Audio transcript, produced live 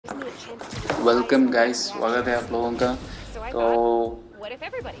Welcome guys, स्वागत है आप लोगों का। तो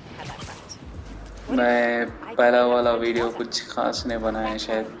मैं पहला वाला वीडियो कुछ खास नहीं बनाया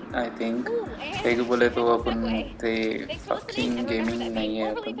शायद, आई थिंक। एक बोले तो अपन थे फकिंग गेमिंग नहीं है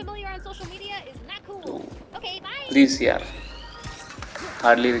अपन, तो प्लीज़ यार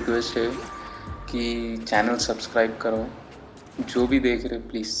हार्डली रिक्वेस्ट है कि चैनल सब्सक्राइब करो। जो भी देख रहे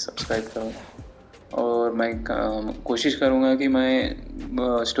प्लीज़ सब्सक्राइब करो। और मैं कोशिश करूँगा कि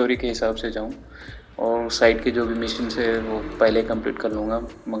मैं स्टोरी के हिसाब से जाऊँ और साइड के जो भी मिशन है वो पहले कंप्लीट कर लूँगा,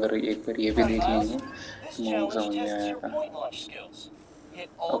 मगर एक बार ये भी देख लेंगे तो समझ में आएगा।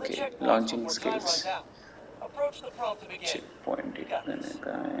 Okay, launching skills, check point करने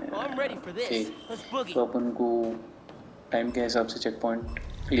का है। ओके, तो अपन को टाइम के हिसाब से चेक पॉइंट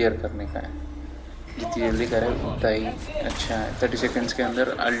क्लियर करने का है। जितनी जल्दी करें उतना ही अच्छा है। 30 सेकेंड्स के अंदर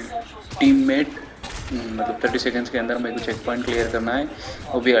अल्टीमेट, मतलब 30 सेकेंड्स के अंदर मेरे को चेक पॉइंट क्लियर करना है,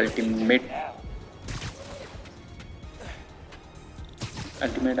 वो भी अल्टीमेट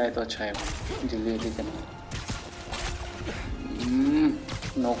आए तो अच्छा है। जल्दी जल्दी करना।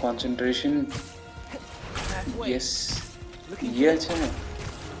 No concentration. यस, ये अच्छा है।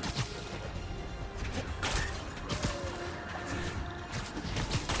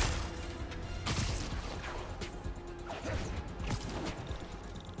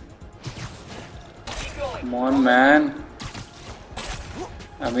 Come on man,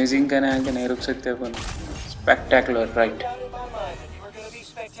 अमेजिंग कहना है कि नहीं रुक सकते अपन। Spectacular, right.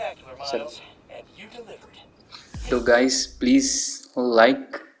 तो गाइस प्लीज़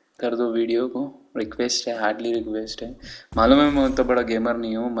लाइक कर दो वीडियो को, रिक्वेस्ट है, हार्डली रिक्वेस्ट है। मालूम है मैं तो बड़ा गेमर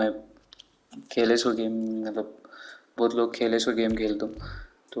नहीं हूँ, मैं खेले सो गेम, मतलब बहुत लोग खेले सो गेम खेल दो,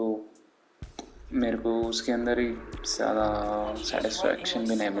 तो मेरे को उसके अंदर ही ज़्यादा सेटिस्फैक्शन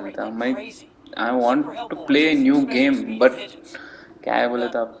भी नहीं मिलता। मैं I want to play new game, but क्या है बोले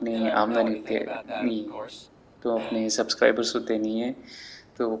तो अपनी आमदनी के नहीं, तो अपने सब्सक्राइबर्स होते नहीं है,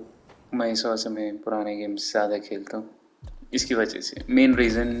 तो मैं इस वजह से मैं पुराने गेम्स ज़्यादा खेलता हूँ। इसकी वजह से मेन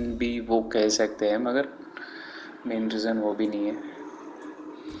रीज़न भी वो कह सकते हैं, मगर मेन रीज़न वो भी नहीं है।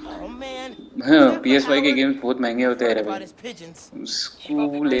 हाँ, PS5 के गेम्स बहुत महंगे होते हैं रे भाई।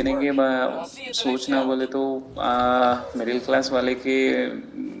 उसको लेने के बाद सोचना बोले तो मिडिल क्लास वाले के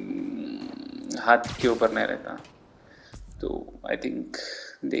हाथ के ऊपर नहीं रहता, तो आई थिंक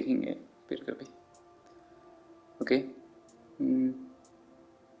देखेंगे फिर कभी। ओके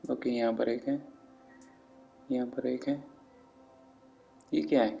ओके, यहाँ पर एक है, यहाँ पर एक है। ये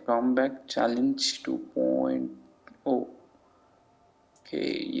क्या है? Combat challenge 2.0। ओके,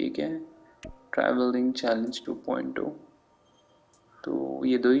 ये क्या है? Travelling challenge 2.0। तो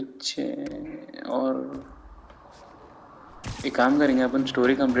ये दो ही, और एक काम करेंगे अपन,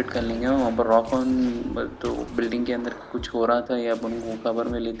 स्टोरी कंप्लीट कर लेंगे। वहाँ पर रॉक ऑन, तो बिल्डिंग के अंदर कुछ हो रहा था, ये अपन को खबर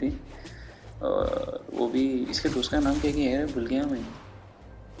मिली थी। वो भी, इसके दोस्त का नाम क्या है भूल गया मैं।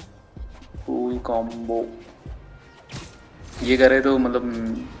 कूल कॉम्बो ये करे तो मतलब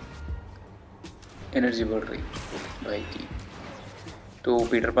एनर्जी बढ़ रही भाई की। तो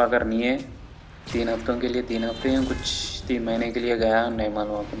पीटर पाकर नहीं है 3 हफ्तों के लिए, 3 हफ्ते या कुछ 3 महीने के लिए गया, नहीं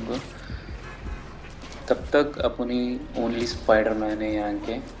मालूम अपन को। तब तक अपनी ओनली स्पाइडरमैन है यहाँ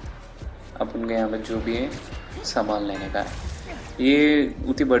के, अपन के यहाँ पर जो भी है सामान लेने का है। ये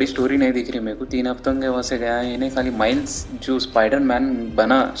उतनी बड़ी स्टोरी नहीं दिख रही मेरे को, 3 हफ्तों के वहाँ से गया है, इन्हें खाली माइल्स जो स्पाइडरमैन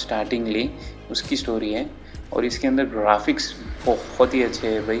बना स्टार्टिंगली उसकी स्टोरी है। और इसके अंदर ग्राफिक्स बहुत ही अच्छे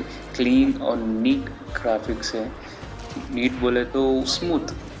है भाई, क्लीन और नीट ग्राफिक्स है। नीट बोले तो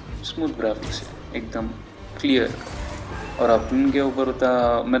स्मूथ ग्राफिक्स है, एकदम क्लियर। और अपन के ऊपर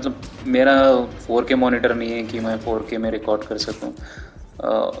होता, मतलब मेरा 4K मॉनिटर नहीं है कि मैं 4K में रिकॉर्ड कर सकूं।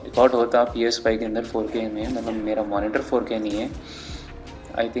 रिकॉर्ड होता PS5 के अंदर 4K में, मतलब मेरा मॉनिटर 4K नहीं है।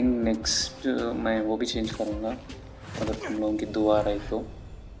 आई थिंक नेक्स्ट मैं वो भी चेंज करूँगा, अगर तुम लोगों की दुआ रही तो।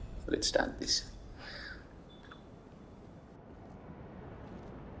 Let's start this.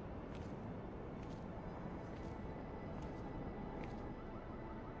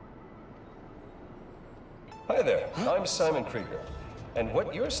 Hi there, I'm Simon Krieger, and what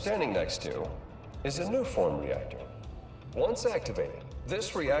you're standing next to is a new form reactor. Once activated, this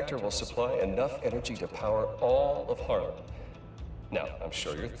reactor will supply enough energy to power all of Harlem. Now, I'm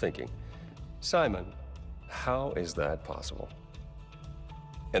sure you're thinking, Simon, how is that possible?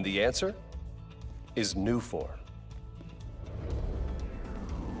 And the answer is Nufor.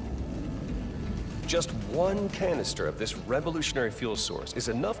 Just one canister of this revolutionary fuel source is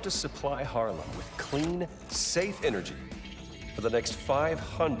enough to supply Harlem with clean, safe energy for the next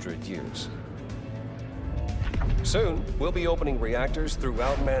 500 years. Soon, we'll be opening reactors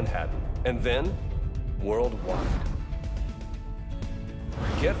throughout Manhattan, and then worldwide.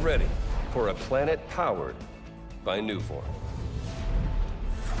 Get ready for a planet powered by Nuform.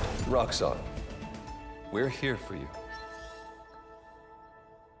 Roxxon, we're here for you.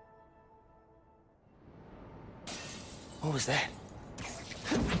 What was that?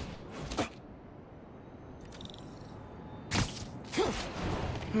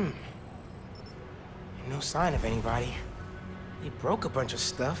 No sign of anybody. They broke a bunch of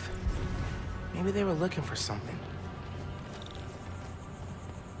stuff. Maybe they were looking for something.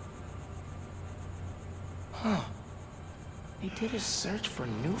 Huh. They did a search for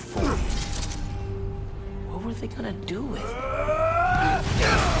Nuform. What were they gonna do with it?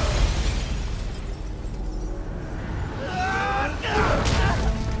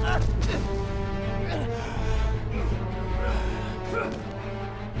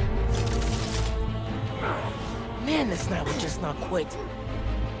 Man, this night would just not quit.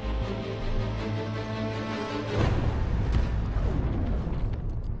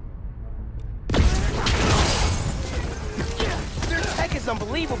 Their tech is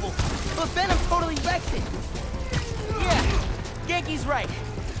unbelievable, but Venom totally wrecks it. Yeah, Genki's right.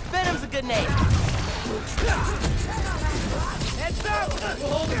 Venom's a good name. Heads up! We'll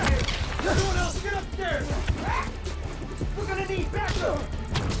hold it here. Everyone else, get upstairs! We're gonna need backup!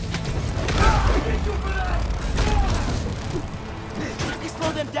 I can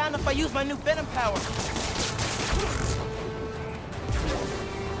slow them down if I use my new Venom power.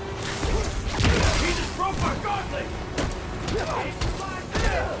 He just broke my gauntlet!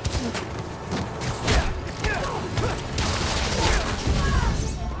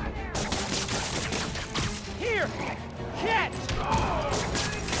 Here! Catch!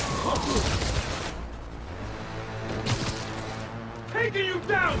 Taking you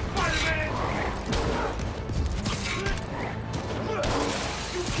down, Spider-Man!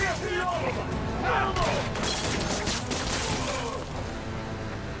 You can't be all of us! Hell no!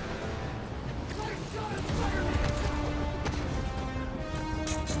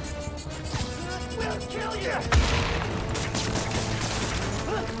 We'll kill you!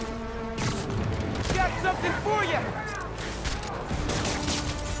 Got something for you!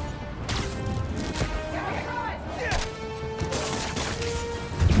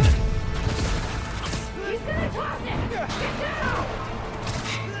 He's gonna toss it! Get down!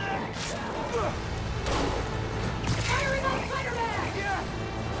 Firing on Spider-Man! Yeah!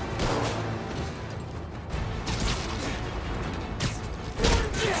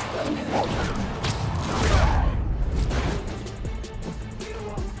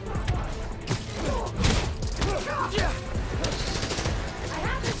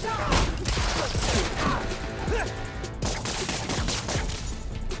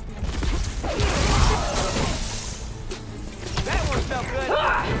 That one felt good.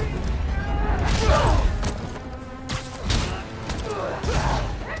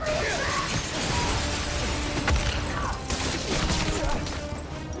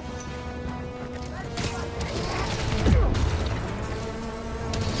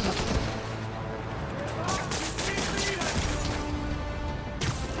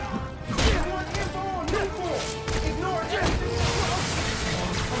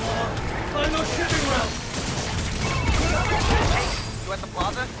 You at the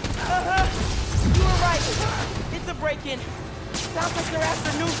plaza? You were right. It's a break-in. Sounds like they're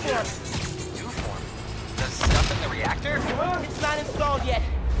after Nuform. Nuform? The stuff in the reactor? It's not installed yet.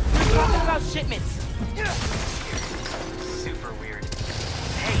 They're talking about shipments. Super weird.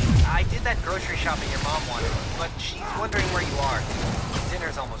 Hey, I did that grocery shopping your mom wanted, but she's wondering where you are.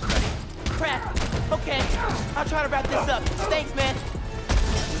 Dinner's almost ready. Crap. Okay, I'll try to wrap this up. Thanks, man.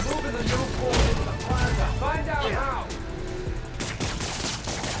 Moving the Nuform into the plaza. Find out how.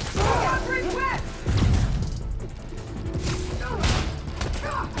 Wet!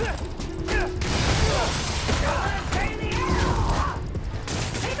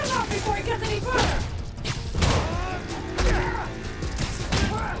 Take him out before he gets any further!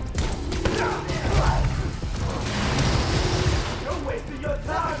 You're wasting your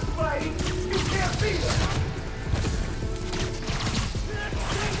time, Spidey! You can't beat him!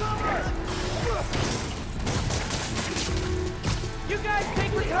 You guys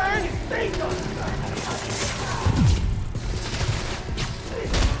take return!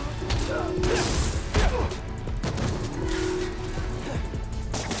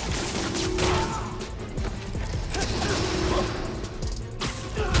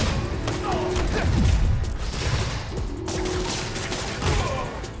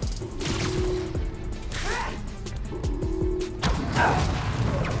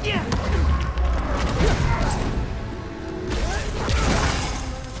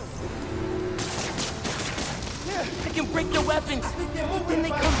 I can break their weapons, then they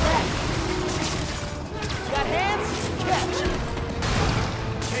come back.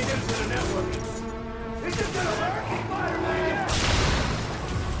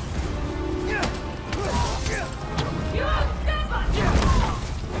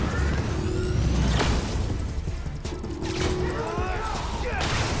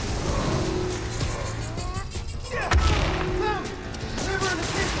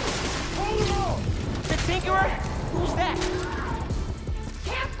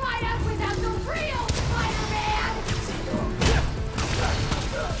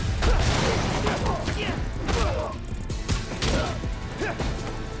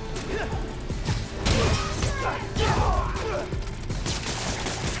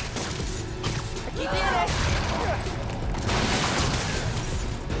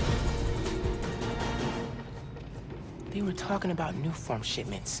 They were talking about new form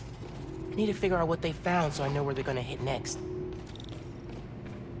shipments. I need to figure out what they found so I know where they're gonna hit next.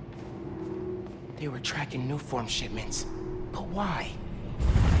 They were tracking new form shipments. But why?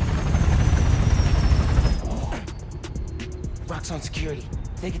 Rock's on security.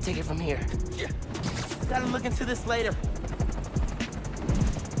 They can take it from here. Yeah. Gotta look into this later.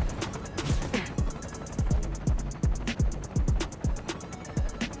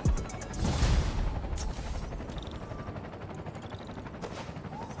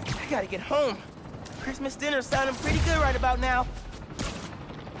 I gotta get home. Christmas dinner's sounding pretty good right about now.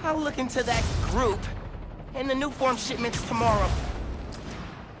 I'll look into that group and the new form shipments tomorrow.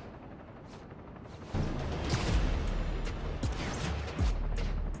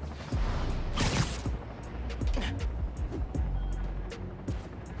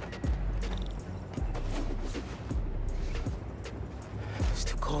 It's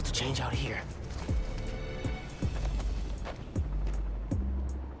too cold to change out here.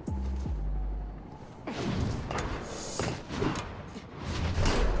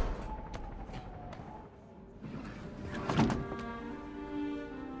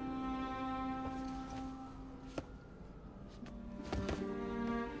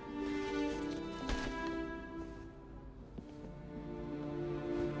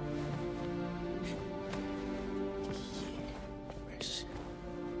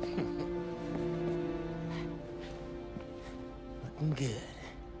 Good.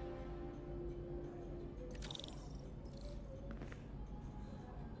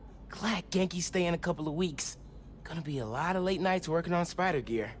 Glad Genki's staying a couple of weeks. Gonna be a lot of late nights working on spider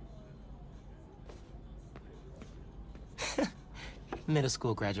gear. Middle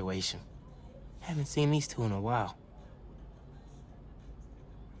school graduation. Haven't seen these two in a while.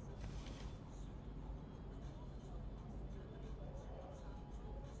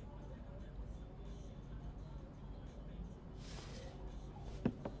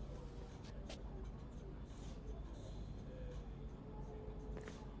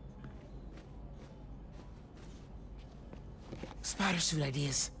 Spider suit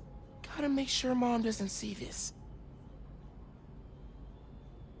ideas. Gotta make sure Mom doesn't see this.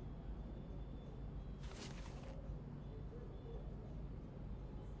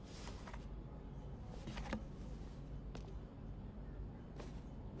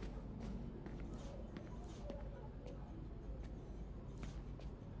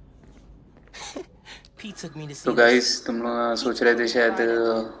 Pete took me to see तो guys तुम लोग सोच रहे थे शायद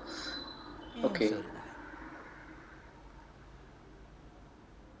okay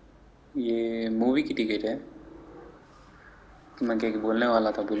ये movie की ticket है तो मैं क्या बोलने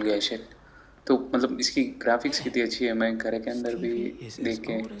वाला था भूल गया शायद तो मतलब इसकी ग्राफिक्स कितनी अच्छी है मैं घर के अंदर भी देख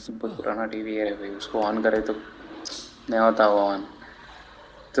के बहुत पुराना टीवी है भाई उसको ऑन करे तो नहीं होता वो ऑन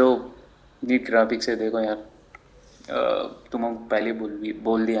तो नीट ग्राफिक्स है देखो यार तुम पहले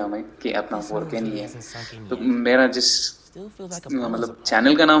बोल दिया मैं कि अपना 4K नहीं है तो मेरा जिस मतलब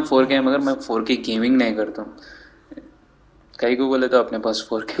चैनल का नाम 4K है मगर मैं 4K गेमिंग नहीं करता हूँ कई को बोले तो अपने पास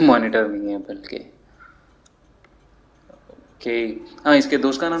 4K मॉनिटर नहीं है बल्कि ओके हाँ इसके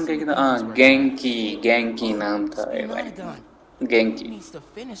दोस्त का नाम क्या था हाँ गैंकी नाम था भाई गैंकी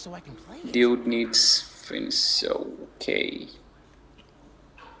ड्यूड नीड्स फिनिश ओके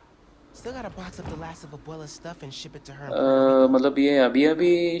मतलब ये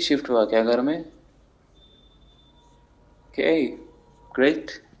अभी शिफ्ट हुआ क्या घर में ओके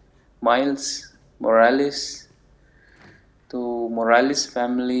ग्रेट माइल्स मोरालिस तो मोरालिस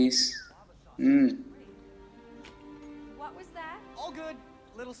फैमिलीज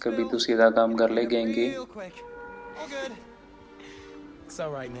कभी तो सीधा काम कर ले गैंगी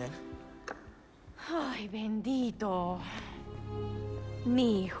Ay, bendito.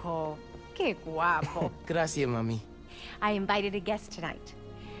 Mi hijo. Qué guapo. Gracias, mami. I invited a guest tonight.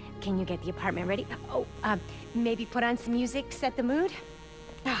 Can you get the apartment ready? Oh, maybe put on some music, set the mood?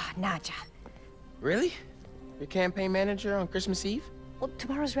 Ah, Naja. Really? Your campaign manager on Christmas Eve? Well,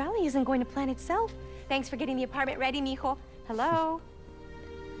 tomorrow's rally isn't going to plan itself. Thanks for getting the apartment ready, mijo. Hello?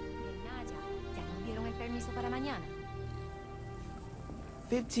 Naja, ya nos dieron el permiso para mañana.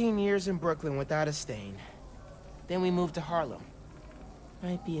 15 years in Brooklyn without a stain. Then we moved to Harlem.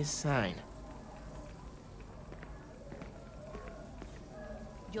 Might be a sign.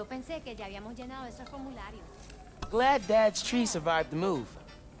 Yo pensé que ya habíamos llenado esos formularios. Glad Dad's tree survived the move.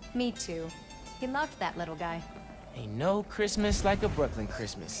 Me too. He loved that little guy. Ain't no Christmas like a Brooklyn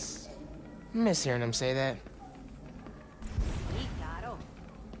Christmas. Miss hearing him say that. Sí, claro.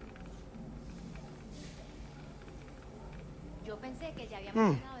 Yo pensé que ya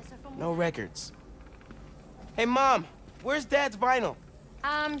habíamos llenado esos formularios. No records. Hey, Mom, where's Dad's vinyl?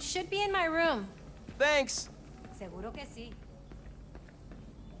 Should be in my room. Thanks. Seguro que sí.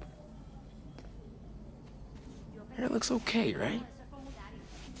 Hair looks okay, right?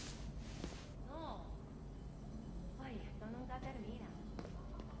 No. Ay, esto nunca termina.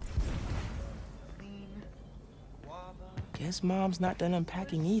 Clean. Guava. Guess Mom's not done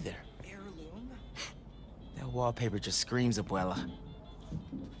unpacking either. Heirloom. That wallpaper just screams Abuela.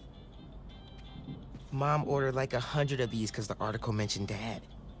 Mom ordered like 100 of these because the article mentioned Dad.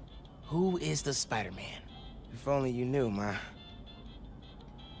 Who is the Spider-Man? If only you knew, Ma.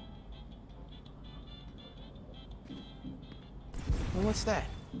 Well, what's that?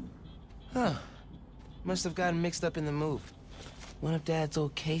 Huh. Must have gotten mixed up in the move. One of Dad's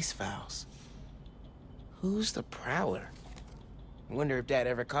old case files. Who's the Prowler? I wonder if Dad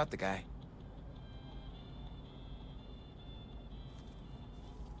ever caught the guy.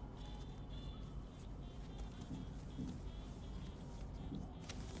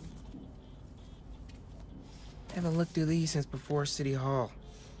 Haven't looked through these since before City Hall.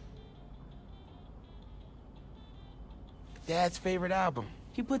 Dad's favorite album.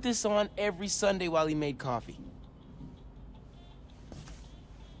 He put this on every Sunday while he made coffee.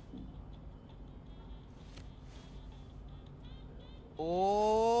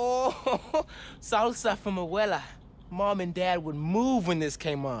 Oh, salsa from Abuela. Mom and Dad would move when this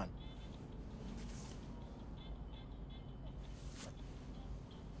came on.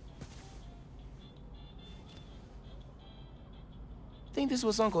 I think this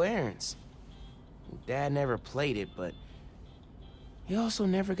was Uncle Aaron's. Dad never played it, but he also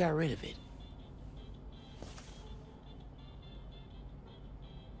never got rid of it.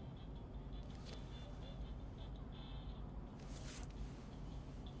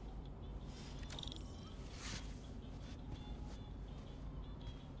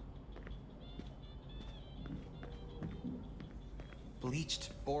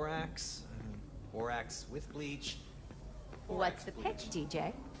 Bleached borax, borax with bleach. What's the pitch,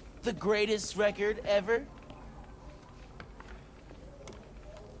 DJ? The greatest record ever?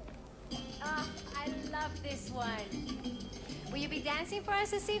 Oh, I love this one. Will you be dancing for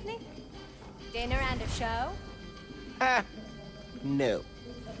us this evening? Dinner and a show? Ha! No.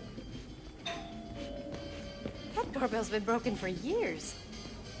 That doorbell's been broken for years.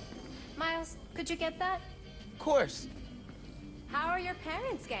 Miles, could you get that? Of course. How are your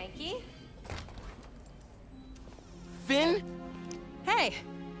parents, Genki? Finn? Hey!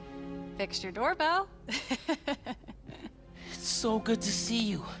 Fixed your doorbell. It's so good to see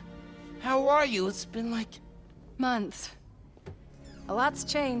you. How are you? It's been like... Months. A lot's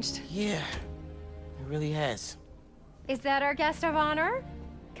changed. Yeah, it really has. Is that our guest of honor?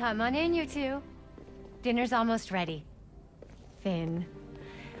 Come on in, you two. Dinner's almost ready. Finn,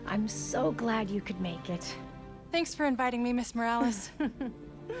 I'm so glad you could make it. Thanks for inviting me, Miss Morales.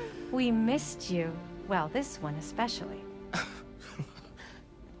 We missed you. Well, this one especially.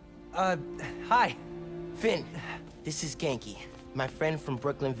 Hi. Finn, this is Genki, my friend from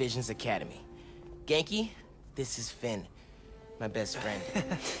Brooklyn Visions Academy. Genki, this is Finn, my best friend.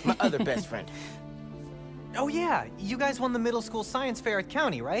 My other best friend. Oh yeah, you guys won the middle school science fair at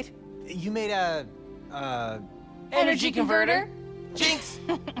County, right? You made a, Energy converter? Jinx!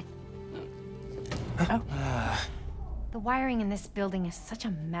 The wiring in this building is such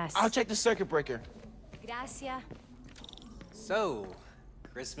a mess. I'll check the circuit breaker. Gracias. So,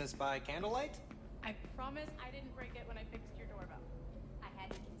 Christmas by candlelight? I promise I didn't break it when I fixed your doorbell. I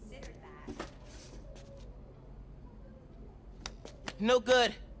hadn't considered that. No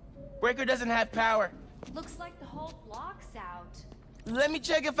good. Breaker doesn't have power. Looks like the whole block's out. Let me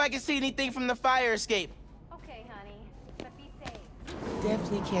check if I can see anything from the fire escape. Okay, honey. But be safe.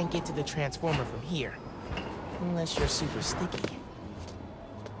 Definitely can't get to the transformer from here. Unless you're super sticky.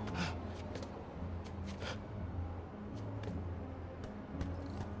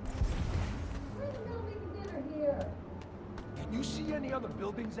 Can you see any other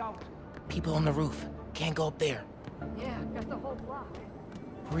buildings out? People on the roof. Can't go up there. Yeah, got the whole block.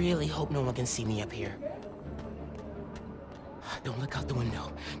 Really hope no one can see me up here. Don't look out the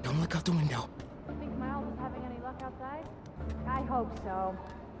window. Don't look out the window. Think Miles is having any luck outside? I hope so.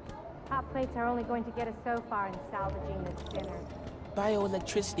 Hot plates are only going to get us so far in salvaging this dinner.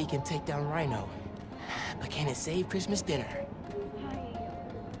 Bioelectricity can take down Rhino. But can it save Christmas dinner?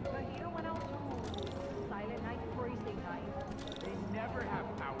 Silent night, freezing night. They never have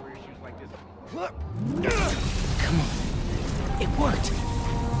power issues like this. Come on. It worked.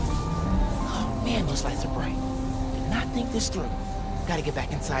 Oh man, those lights are bright. Did not think this through. Gotta get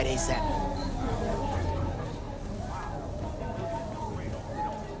back inside ASAP.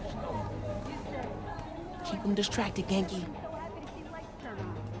 Keep them distracted, Genki.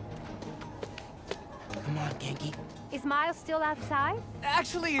 Come on, Genki. Genki. Is Miles still outside?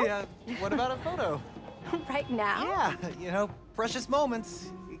 Actually, what about a photo? Right now? Yeah, you know, precious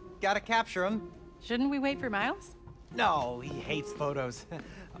moments. You gotta capture them. Shouldn't we wait for Miles? No, he hates photos.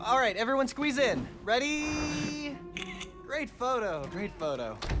 All right, everyone squeeze in. Ready? Great photo, great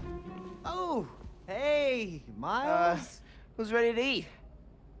photo. Oh, hey, Miles. Who's ready to eat?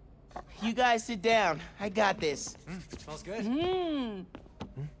 You guys sit down. I got this. Smells good.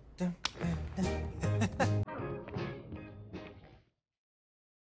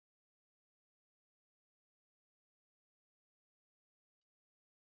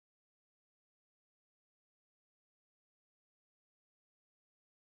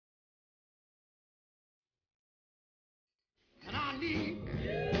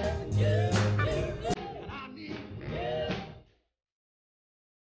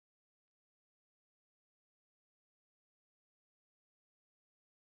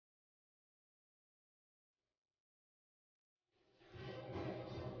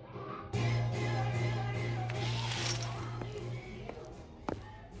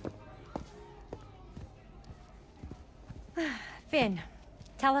 Finn,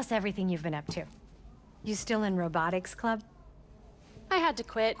 tell us everything you've been up to. You still in robotics club? I had to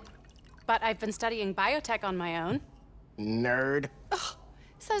quit, but I've been studying biotech on my own. Nerd. Ugh,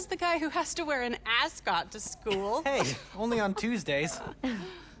 says the guy who has to wear an ascot to school. Hey, only on Tuesdays.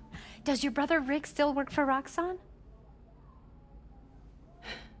 Does your brother Rick still work for Roxxon?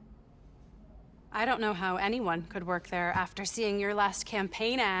 I don't know how anyone could work there after seeing your last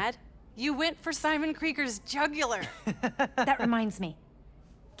campaign ad. You went for Simon Krieger's jugular. That reminds me.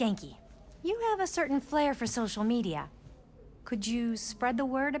 Genki, you have a certain flair for social media. Could you spread the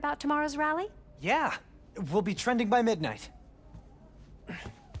word about tomorrow's rally? Yeah, we'll be trending by midnight.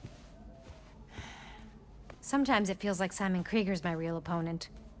 Sometimes it feels like Simon Krieger's my real opponent.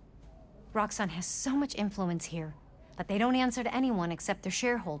 Roxxon has so much influence here, but they don't answer to anyone except their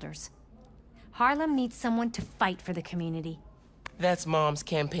shareholders. Harlem needs someone to fight for the community. That's Mom's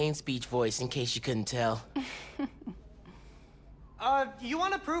campaign speech voice, in case you couldn't tell. You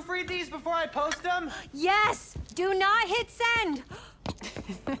want to proofread these before I post them? Yes! Do not hit send!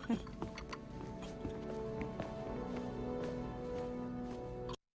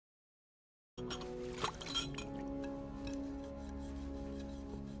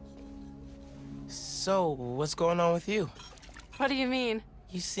 So, what's going on with you? What do you mean?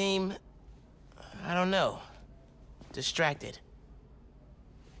 You seem... I don't know. Distracted.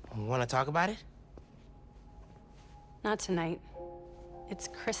 Want to talk about it? Not tonight. It's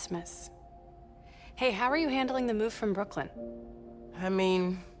Christmas. Hey, how are you handling the move from Brooklyn? I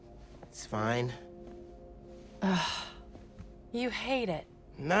mean, it's fine. You hate it.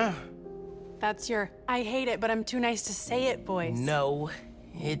 Nah. That's your I hate it, but I'm too nice to say it voice. No,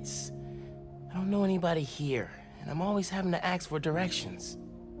 it's... I don't know anybody here, and I'm always having to ask for directions.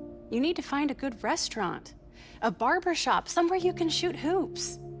 You need to find a good restaurant. A barber shop, somewhere you can shoot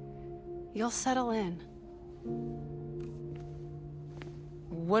hoops. You'll settle in.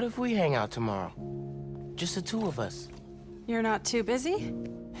 What if we hang out tomorrow? Just the two of us. You're not too busy?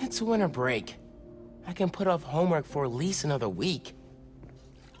 It's winter break. I can put off homework for at least another week.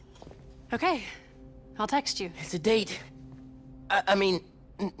 Okay, I'll text you. It's a date. I mean,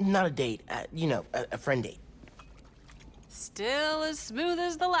 not a date. You know, a friend date. Still as smooth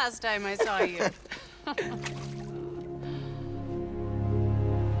as the last time I saw you.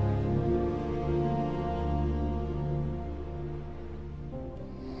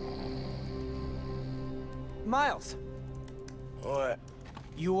 Miles, What?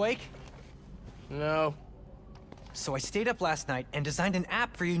 you awake? No. So I stayed up last night and designed an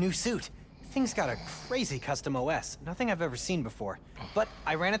app for your new suit. Thing's got a crazy custom OS, nothing I've ever seen before. But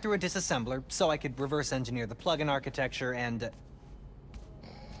I ran it through a disassembler so I could reverse engineer the plugin architecture and...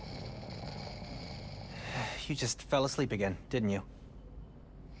 You just fell asleep again, didn't you?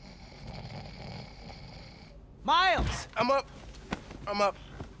 Miles! I'm up. I'm up.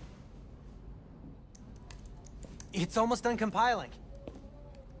 It's almost done compiling.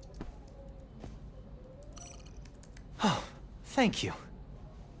 Oh, thank you.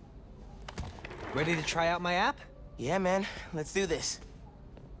 Ready to try out my app? Yeah, man. Let's do this.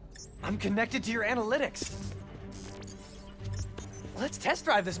 I'm connected to your analytics. Let's test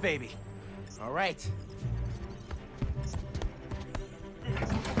drive this baby. All right.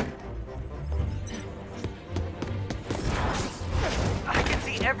 I can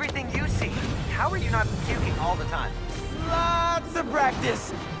see everything you see. How are you not puking all the time? Lots of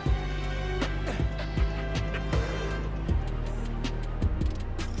practice.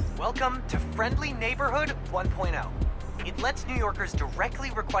 Welcome to Friendly Neighborhood 1.0. It lets New Yorkers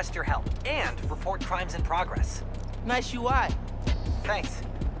directly request your help and report crimes in progress. Nice UI. Thanks.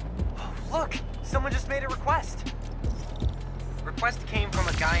 Oh, look! Someone just made a request. Request came from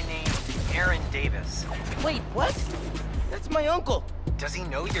a guy named Aaron Davis. Wait, what? That's my uncle. Does he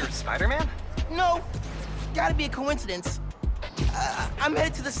know you're Spider-Man? No, gotta be a coincidence. I'm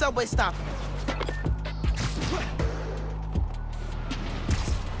headed to the subway stop.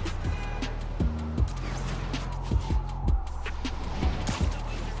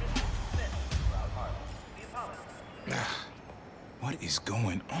 What is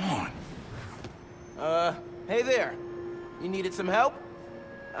going on? Hey there. You needed some help?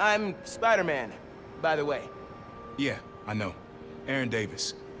 I'm Spider-Man, by the way. Yeah, I know. Aaron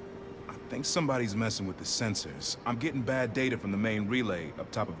Davis. I think somebody's messing with the sensors. I'm getting bad data from the main relay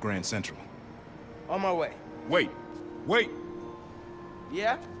up top of Grand Central. On my way. Wait! Wait!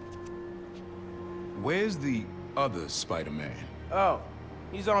 Yeah? Where's the other Spider-Man? Oh,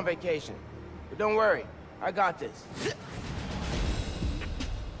 he's on vacation. But don't worry, I got this.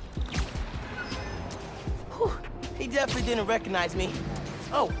 Whew, he definitely didn't recognize me.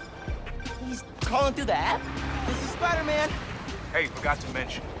 Oh, he's calling through the app? This is Spider-Man. Hey, forgot to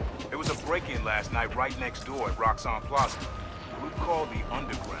mention. There was a break-in last night right next door at Roxxon Plaza. A group called the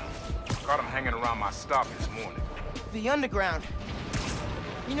Underground. Caught them hanging around my stop this morning. The Underground.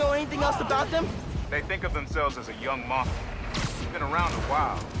 You know anything else about them? They think of themselves as a young mafia. They've been around a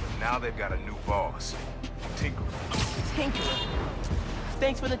while, but now they've got a new boss. Tinker. Tinker.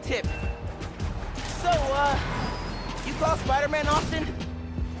 Thanks for the tip. So, you call Spider-Man often?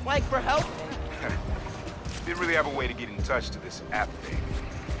 Like, for help? Didn't really have a way to get in touch to this app thing.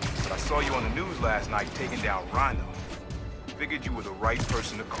 But I saw you on the news last night taking down Rhino. Figured you were the right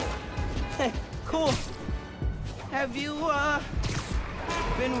person to call. Cool. Have you,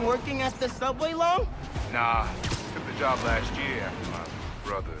 been working at the subway long? Nah, took the job last year after my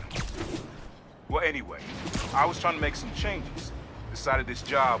brother. Well, anyway, I was trying to make some changes. Decided this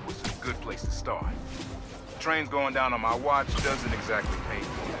job was a good place to start. Trains going down on my watch doesn't exactly paint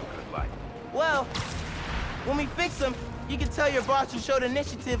me a good light. Well, when we fix them, you can tell your boss you showed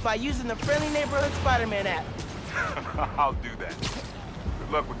initiative by using the Friendly Neighborhood Spider-Man app. I'll do that.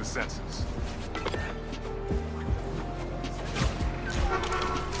 Good luck with the sensors.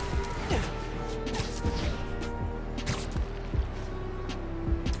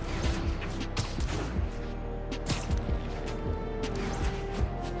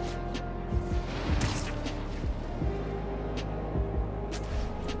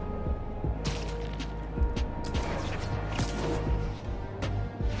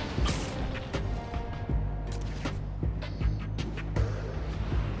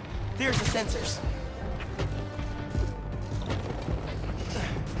 There's the sensors.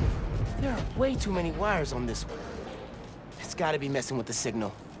 There are way too many wires on this one. It's gotta be messing with the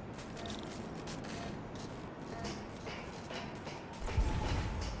signal.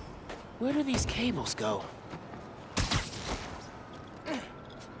 Where do these cables go?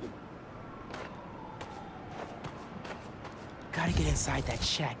 Gotta get inside that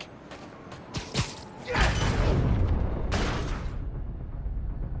shack.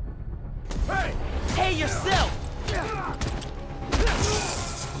 Hey, yourself!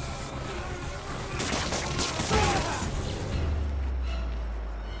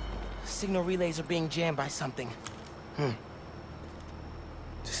 Signal relays are being jammed by something.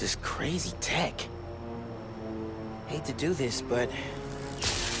 This is crazy tech. Hate to do this, but...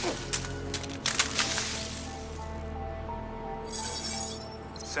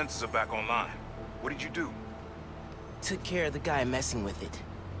 Sensors are back online. What did you do? Took care of the guy messing with it.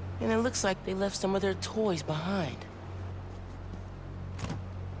 And it looks like they left some of their toys behind.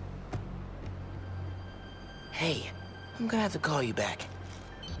 Hey, I'm gonna have to call you back.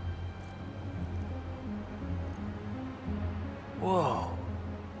 Whoa.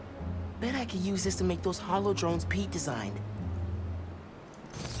 Bet I could use this to make those holo drones Pete designed.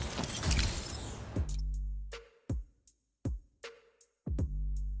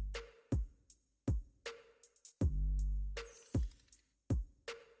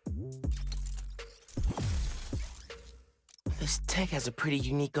 This tech has a pretty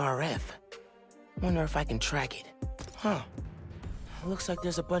unique RF. Wonder if I can track it. Huh. Looks like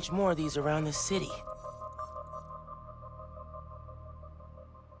there's a bunch more of these around the city.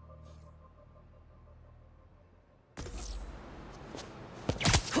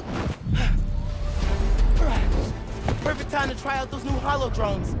 Perfect time to try out those new holo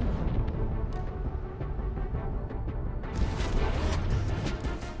drones.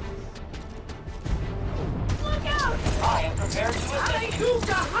 I am prepared to assist you.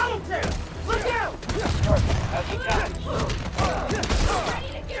 Look out! Hey,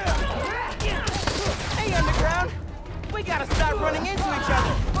 Underground! We gotta stop running into each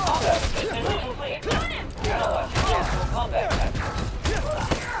other!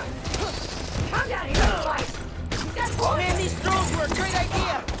 Come down here, boys! Man, these drones were a great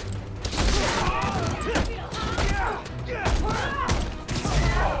idea!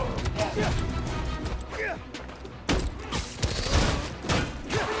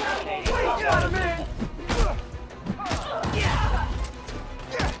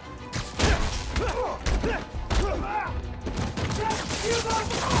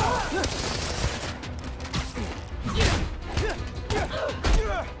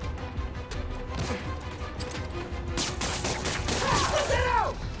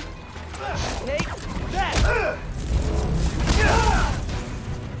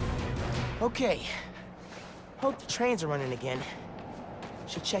 Okay. Hope the trains are running again.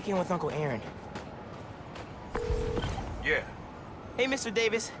 Should check in with Uncle Aaron. Yeah, Hey, Mr.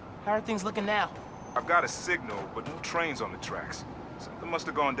 Davis. How are things looking now? I've got a signal, but no trains on the tracks. Something must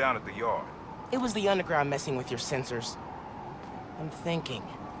have gone down at the yard. It was the Underground messing with your sensors. I'm thinking.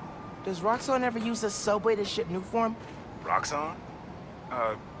 Does Roxxon ever use the subway to ship new form? Roxxon?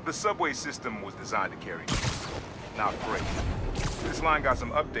 The subway system was designed to carry not freight. This line got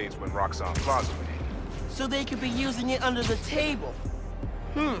some updates when Roxxon Plaza went in. So they could be using it under the table.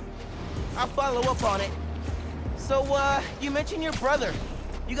 I'll follow up on it. So, you mentioned your brother.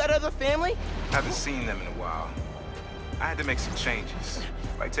 You got other family? Haven't seen them in a while. I had to make some changes,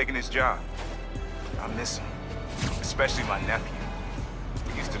 like taking this job. I miss him, especially my nephew.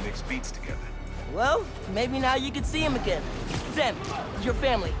 We used to mix beats together. Well, maybe now you can see him again. Them, your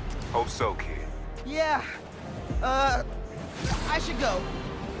family. Hope so, kid. Yeah. I should go.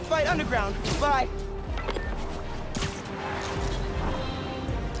 Fight Underground. Bye.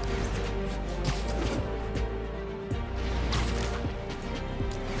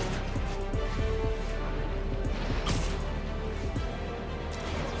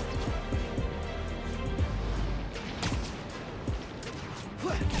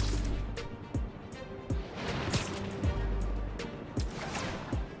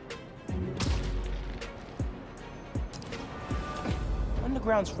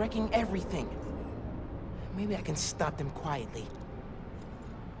 Underground's wrecking everything. Maybe I can stop them quietly.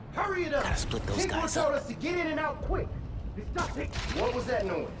 Hurry it up! Gotta split those People guys told up. us to get in and out quick. What was that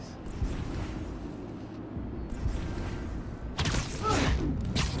noise?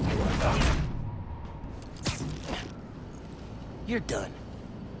 You're done.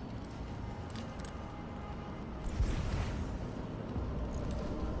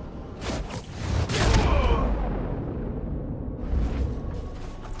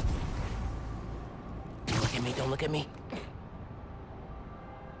 Don't look at me.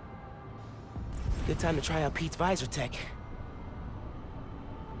 Good time to try out Pete's visor tech.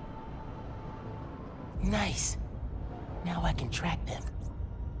 Nice. Now I can track them.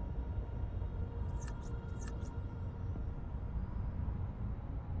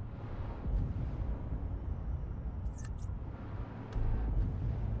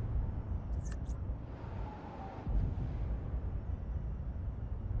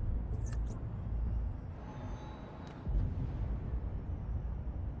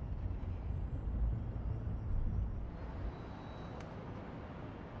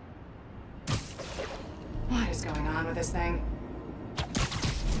 What is going on with this thing?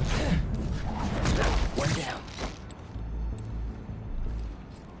 One down.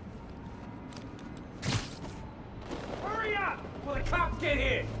 Hurry up! Before the cops get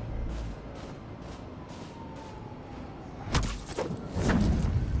here!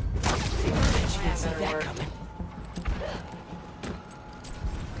 She didn't see that coming.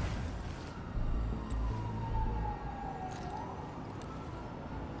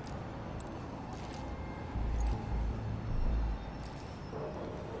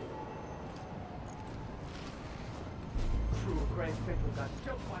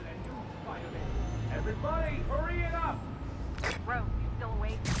 Everybody, hurry it up! Rose, you still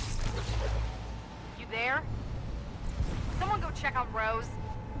awake? You there? Someone go check on Rose.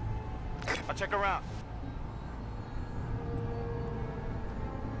 I'll check around.